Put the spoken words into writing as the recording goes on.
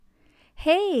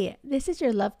Hey, this is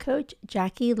your love coach,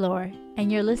 Jackie Lore,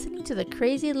 and you're listening to the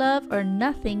Crazy Love or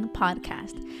Nothing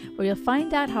podcast, where you'll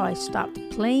find out how I stopped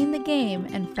playing the game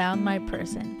and found my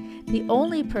person, the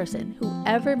only person who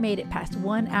ever made it past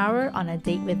 1 hour on a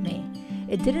date with me.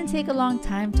 It didn't take a long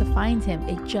time to find him,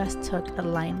 it just took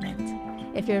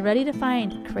alignment. If you're ready to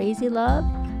find crazy love,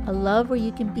 a love where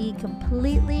you can be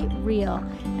completely real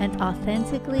and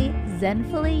authentically,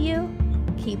 zenfully you,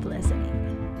 keep listening.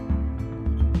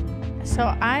 So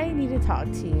I need to talk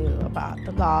to you about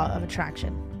the law of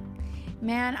attraction.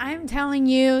 Man, I'm telling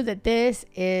you that this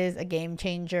is a game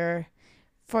changer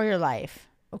for your life,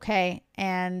 okay?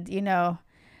 And,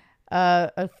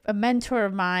 a mentor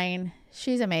of mine,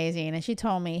 she's amazing. And she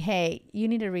told me, hey, you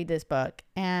need to read this book.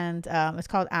 And it's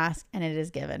called Ask and It Is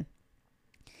Given.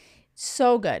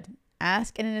 So good.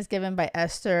 Ask and It Is Given by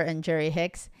Esther and Jerry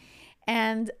Hicks.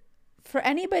 And for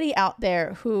anybody out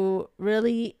there who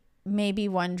really may be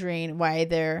wondering why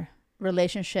their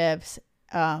relationships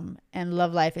and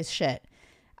love life is shit,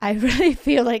 I really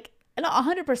feel like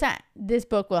 100% this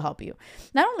book will help you.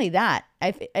 Not only that,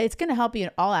 it's going to help you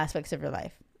in all aspects of your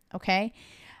life. Okay.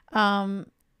 And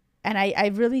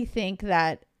I really think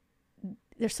that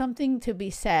there's something to be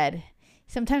said.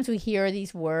 Sometimes we hear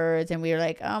these words and we're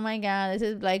like, oh my God, this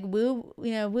is like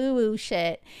woo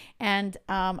shit. And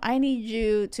I need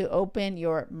you to open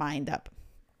your mind up.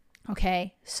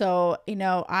 Okay. So,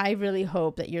 I really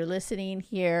hope that you're listening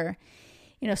here.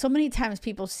 So many times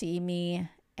people see me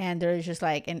and they're just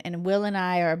like, and Will and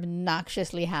I are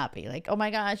obnoxiously happy. Like, oh my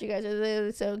gosh, you guys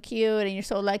are so cute and you're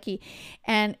so lucky.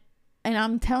 And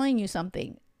I'm telling you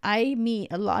something. I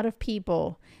meet a lot of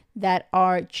people that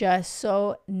are just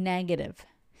so negative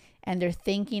and they're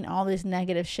thinking all this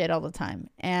negative shit all the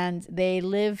time. And they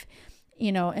live,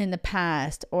 in the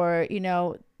past, or,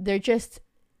 they're just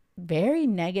very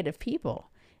negative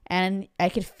people, and I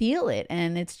could feel it.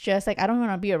 And it's just like, I don't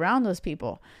want to be around those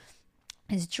people.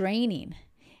 It's draining.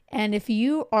 And if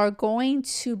you are going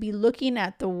to be looking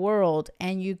at the world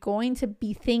and you're going to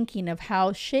be thinking of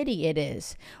how shitty it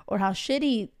is, or how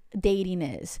shitty dating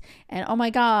is, and oh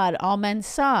my God, all men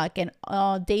suck, and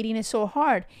dating is so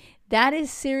hard, that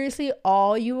is seriously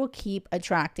all you will keep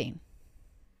attracting.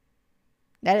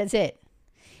 That is it.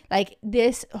 Like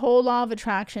this whole law of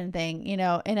attraction thing, in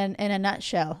a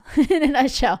nutshell,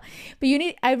 But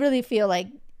I really feel like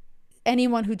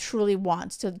anyone who truly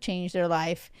wants to change their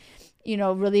life,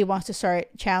 really wants to start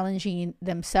challenging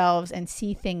themselves and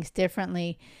see things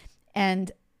differently.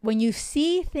 And when you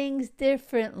see things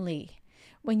differently,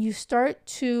 when you start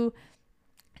to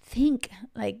think,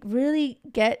 like really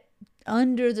get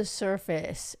under the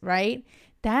surface, right?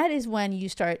 That is when you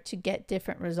start to get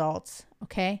different results.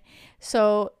 Okay.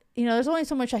 So, there's only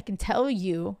so much I can tell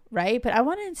you, right? But I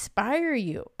want to inspire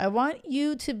you. I want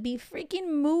you to be freaking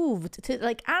moved to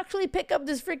like actually pick up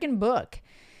this freaking book.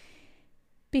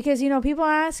 Because, people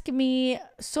ask me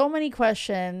so many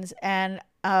questions and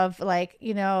of like,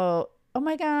 oh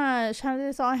my gosh, how did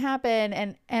this all happen?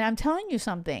 And I'm telling you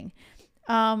something.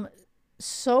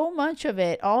 So much of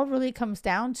it all really comes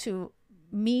down to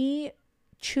me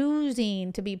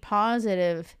choosing to be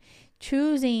positive,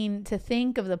 choosing to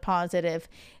think of the positive,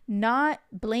 not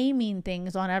blaming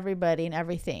things on everybody and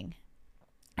everything.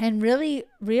 And really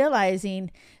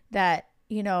realizing that,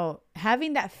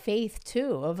 having that faith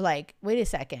too of like, wait a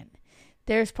second,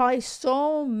 there's probably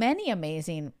so many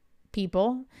amazing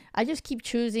people. I just keep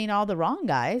choosing all the wrong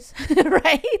guys,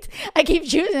 right? I keep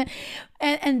choosing.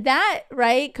 And that,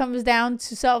 right, comes down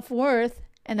to self-worth.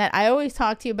 And that I always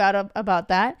talk to you about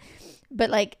that. But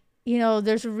like,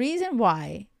 there's a reason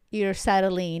why you're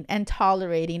settling and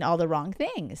tolerating all the wrong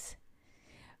things.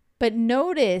 But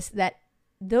notice that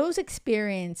those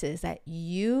experiences that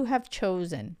you have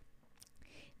chosen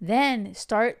then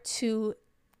start to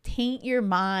taint your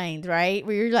mind, right?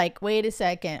 Where you're like, wait a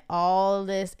second, all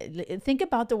this, think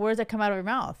about the words that come out of your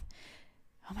mouth.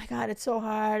 Oh my God, it's so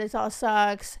hard. It all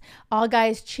sucks. All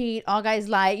guys cheat. All guys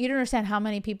lie. You don't understand how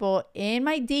many people in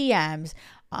my DMs,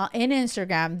 in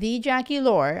Instagram, the Jackie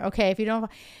Lore. Okay, if you don't,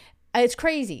 it's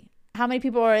crazy how many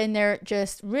people are in there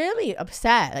just really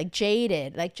upset, like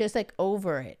jaded, like just like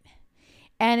over it.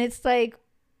 And it's like,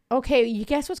 okay, you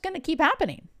guess what's going to keep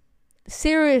happening?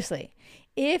 Seriously,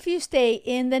 if you stay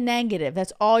in the negative,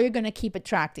 that's all you're going to keep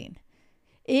attracting.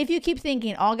 If you keep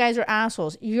thinking all guys are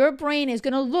assholes, your brain is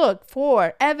going to look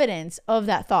for evidence of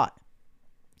that thought.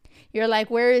 You're like,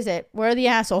 where is it? Where are the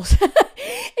assholes?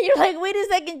 And you're like, wait a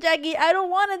second, Jackie, I don't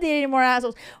want to date any more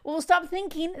assholes. Well, stop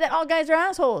thinking that all guys are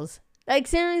assholes. Like,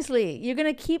 seriously, you're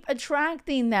going to keep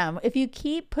attracting them if you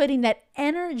keep putting that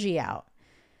energy out.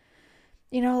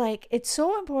 Like, it's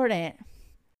so important.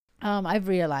 I've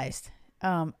realized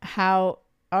how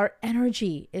our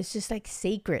energy is just like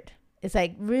sacred. It's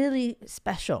like really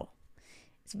special.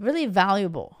 It's really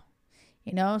valuable,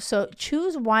 you know? So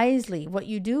choose wisely what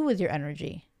you do with your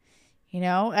energy. You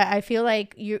know, I feel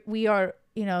like we are,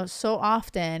 you know, so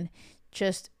often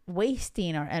just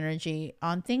wasting our energy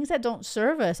on things that don't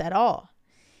serve us at all.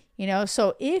 You know,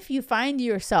 so if you find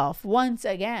yourself once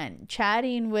again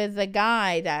chatting with a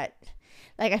guy that,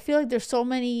 like, I feel like there's so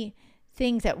many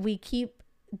things that we keep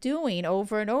doing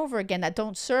over and over again that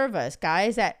don't serve us,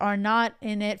 guys that are not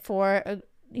in it for,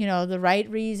 you know, the right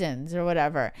reasons or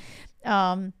whatever.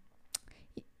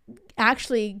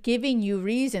 Actually giving you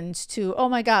reasons to, oh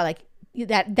my God, like,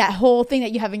 that whole thing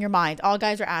that you have in your mind, all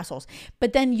guys are assholes.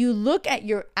 But then you look at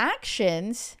your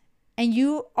actions and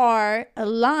you are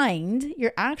aligned,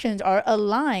 your actions are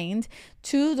aligned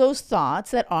to those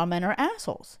thoughts that all men are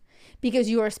assholes. Because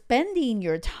you are spending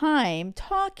your time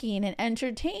talking and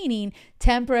entertaining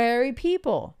temporary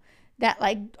people that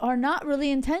like are not really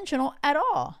intentional at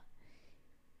all.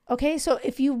 Okay, so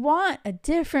if you want a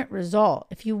different result,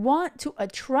 if you want to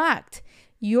attract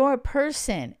your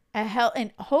person,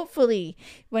 and hopefully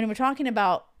when we're talking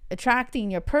about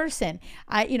attracting your person,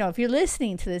 if you're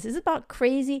listening to this, it's about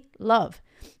crazy love,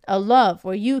 a love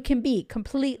where you can be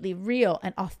completely real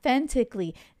and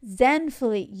authentically,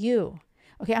 zenfully you.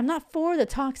 Okay, I'm not for the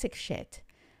toxic shit.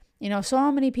 You know,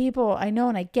 so many people I know,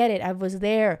 and I get it. I was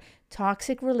there.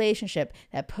 Toxic relationship,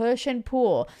 that push and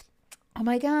pull. Oh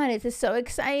my God, it's just so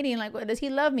exciting. Like, what does he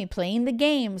love me? Playing the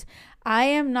games. I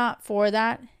am not for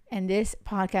that. And this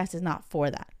podcast is not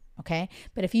for that. Okay.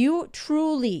 But if you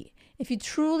truly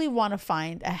want to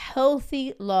find a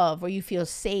healthy love where you feel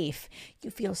safe, you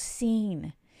feel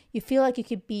seen, you feel like you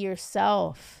could be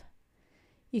yourself,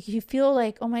 you feel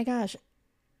like, oh my gosh,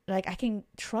 like I can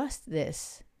trust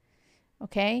this.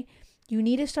 Okay. You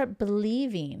need to start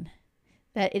believing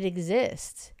that it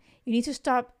exists. You need to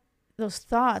stop those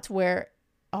thoughts where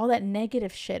all that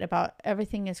negative shit about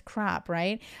everything is crap,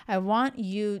 right? I want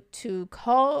you to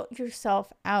call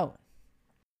yourself out.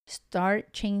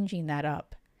 Start changing that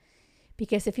up.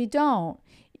 Because if you don't,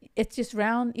 it's just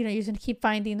round, you're going to keep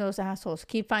finding those assholes,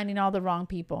 keep finding all the wrong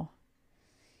people.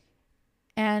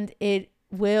 And it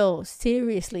will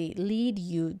seriously lead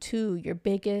you to your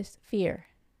biggest fear.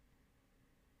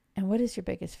 And what is your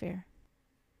biggest fear?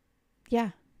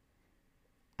 Yeah.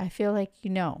 I feel like you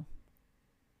know.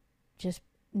 Just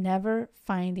never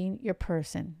finding your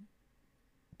person,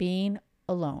 being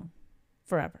alone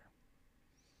forever.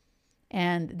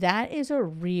 And that is a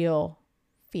real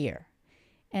fear.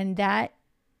 And that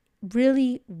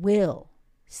really will,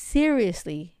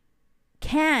 seriously,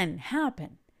 can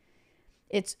happen.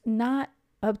 It's not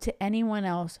up to anyone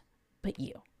else but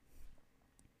you.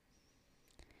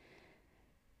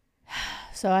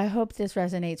 So I hope this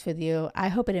resonates with you. I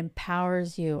hope it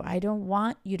empowers you. I don't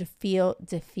want you to feel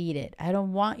defeated. I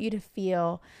don't want you to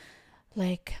feel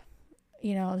like,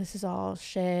 this is all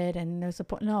shit and there's a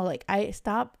point. No, like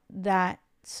stop that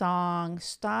song.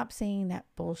 Stop saying that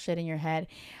bullshit in your head.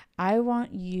 I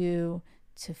want you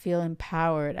to feel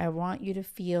empowered. I want you to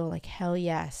feel like, hell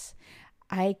yes,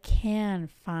 I can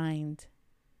find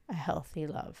a healthy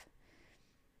love.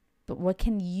 But what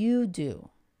can you do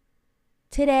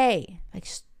today? Like,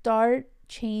 start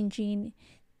changing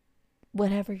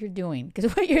whatever you're doing,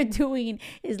 because what you're doing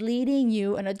is leading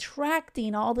you and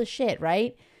attracting all the shit,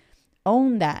 right?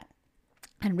 Own that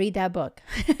and read that book.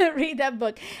 Read that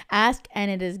book. Ask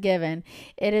and it is given.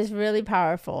 It is really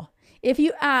powerful. If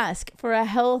you ask for a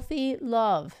healthy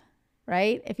love,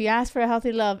 right? If you ask for a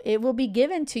healthy love, it will be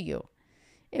given to you.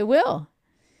 It will.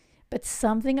 But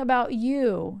something about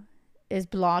you is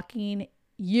blocking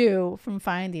you from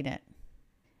finding it.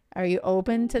 Are you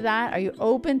open to that? Are you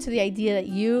open to the idea that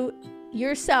you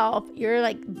yourself, you're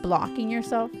like blocking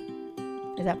yourself?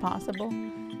 Is that possible?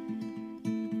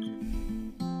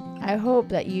 I hope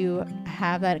that you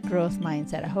have that growth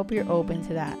mindset. I hope you're open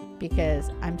to that, because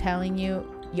I'm telling you,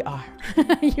 you are.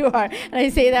 You are. And I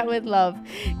say that with love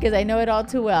because I know it all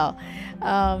too well.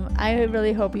 I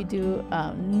really hope you do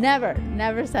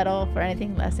never settle for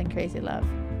anything less than crazy love,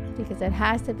 because it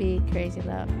has to be crazy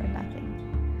love or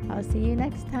nothing. I'll see you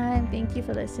next time. Thank you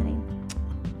for listening.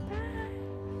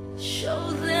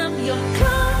 Show them your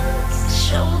cards.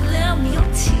 Show them